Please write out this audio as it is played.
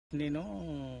నేను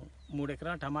 3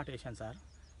 ఎకరాల టమాటా వేసాను సార్.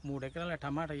 3 ఎకరాల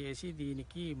టమాటా వేసి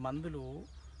దీనికి మందులు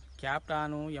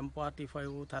క్యాప్టాను,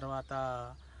 M45 తర్వాత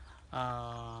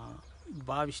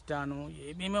బావిస్టాను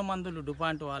ఏమేమో మందులు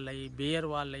డుపాంట్ వాళ్ళవి, బేయర్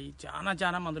వాళ్ళవి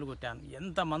చాలా మందులు కొట్టాను.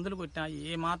 ఎంత మందులు కొట్టినా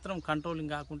ఏమాత్రం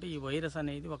కంట్రోలింగ్ కాకుంటే ఈ వైరస్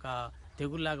అనేది ఒక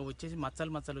తెగుల్లాగా వచ్చేసి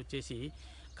మచ్చలు వచ్చేసి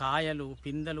కాయలు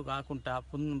పిందెలు కాకుండా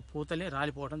పూతలే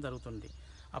రాలిపోవడం జరుగుతుంది.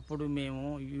 అప్పుడు మేము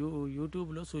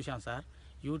యూట్యూబ్లో చూసాం సార్.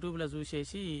 యూట్యూబ్లో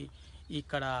చూసేసి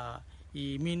ఇక్కడ ఈ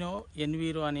ఇమ్యూనో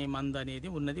ఎన్వీరో అనే మందు అనేది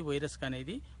ఉన్నది వైరస్కి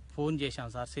అనేది ఫోన్ చేశాం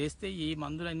సార్. చేస్తే ఈ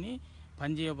మందులన్నీ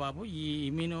పనిచేయ బాబు, ఈ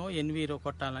ఇమ్యూనో ఎన్వీరో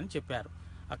కొట్టాలని చెప్పారు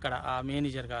అక్కడ ఆ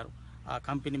మేనేజర్ గారు, ఆ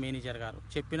కంపెనీ మేనేజర్ గారు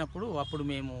చెప్పినప్పుడు అప్పుడు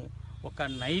మేము ఒక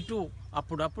నైటు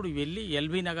అప్పుడప్పుడు వెళ్ళి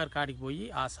ఎల్బీ నగర్ కాడికి పోయి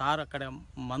ఆ సార్ అక్కడ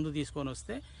మందు తీసుకొని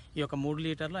వస్తే ఈ యొక్క 3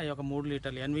 లీటర్లు ఆ యొక్క 3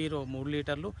 లీటర్లు ఎన్వీరో 3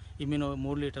 లీటర్లు ఇమ్యూనో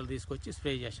 3 లీటర్లు తీసుకొచ్చి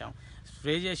స్ప్రే చేశాం.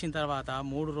 స్ప్రే చేసిన తర్వాత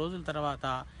 3 రోజుల తర్వాత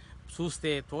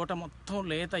చూస్తే తోట మొత్తం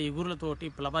లేత ఎగురులతోటి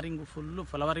ఫుల్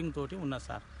ఫ్లవరింగ్ తోటి ఉన్నది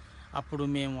సార్. అప్పుడు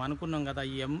మేము అనుకున్నాం కదా,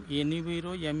 ఈ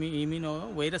ఎన్వీరో ఇమ్యూనో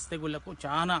వైరస్ తెగుళ్లకు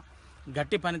చాలా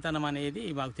గట్టి పనితనం అనేది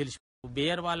మాకు తెలుసు.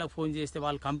 బేయర్ వాళ్ళకు ఫోన్ చేస్తే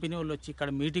వాళ్ళ కంపెనీ వాళ్ళు వచ్చి ఇక్కడ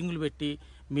మీటింగులు పెట్టి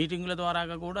మీటింగుల ద్వారా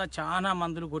కూడా చాలా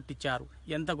మందులు కొట్టించారు.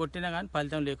 ఎంత కొట్టినా కానీ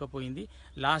ఫలితం లేకపోయింది.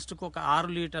 లాస్ట్కు ఒక 6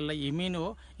 లీటర్ల ఇమ్యూనో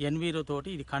ఎన్వీరో తోటి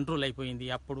ఇది కంట్రోల్ అయిపోయింది.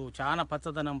 అప్పుడు చాలా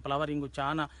పచ్చదనం ఫ్లవరింగ్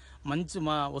చాలా మంచి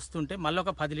వస్తుంటే మళ్ళీ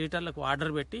ఒక 10 లీటర్లకు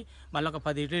ఆర్డర్ పెట్టి మళ్ళీ ఒక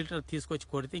 10 లీటర్లు తీసుకొచ్చి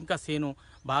కొడితే ఇంకా సేను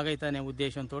బాగైతే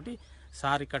ఉద్దేశంతో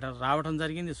సార్ ఇక్కడ రావడం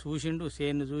జరిగింది.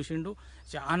 చేను చూసిండు,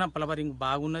 చాలా ఫ్లవరింగ్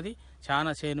బాగున్నది,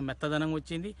 చాలా చేను మెత్తదనం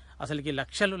వచ్చింది. అసలుకి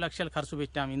లక్షలు ఖర్చు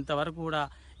పెట్టాం. ఇంతవరకు కూడా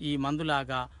ఈ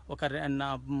మందులాగా ఒక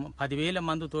 10,000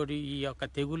 మందుతోటి ఈ యొక్క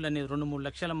తెగుళ్ళు అనేది 2-3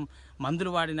 లక్షల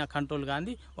మందులు వాడిన కంట్రోల్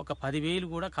కానీ ఒక 10,000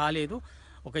 కూడా కాలేదు.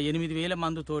 ఒక 8,000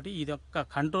 మందుతోటి ఇది ఒక్క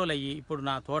కంట్రోల్ అయ్యి ఇప్పుడు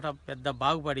నా తోట పెద్ద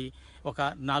బాగుపడి ఒక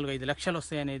 4-5 లక్షలు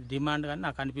వస్తాయనేది డిమాండ్ కానీ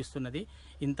నాకు అనిపిస్తున్నది.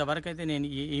 ఇంతవరకు అయితే నేను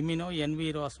ఈ ఇమ్యూనో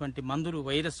ఎన్వీరో అటువంటి మందులు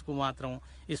వైరస్కు మాత్రం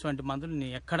ఇటువంటి మందులు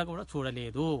నేను ఎక్కడ కూడా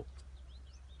చూడలేదు.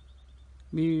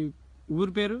 మీ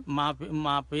ఊరు పేరు?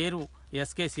 మా పేరు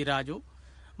ఎస్కే సిరాజు,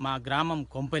 మా గ్రామం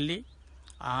కొంపల్లి,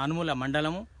 అనుముల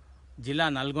మండలము, జిల్లా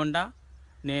నల్గొండ.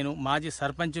 నేను మాజీ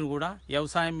సర్పంచ్ను కూడా.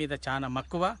 వ్యవసాయం మీద చాలా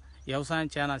మక్కువ, వ్యవసాయం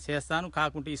చాలా చేస్తాను.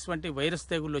 కాకుంటే ఇటువంటి వైరస్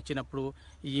తెగుళ్ళు వచ్చినప్పుడు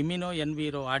ఈ ఇమ్యూనో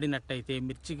ఎన్వీరో ఆడినట్టయితే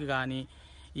మిర్చికి కానీ,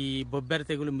 ఈ బొబ్బెర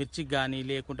తెగులు మిర్చికి కానీ,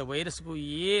 లేకుంటే వైరస్కు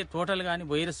ఏ తోటలు కానీ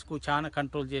వైరస్కు చాలా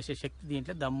కంట్రోల్ చేసే శక్తి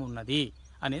దీంట్లో దమ్ము ఉన్నది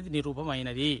అనేది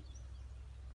నిరూపమైనది.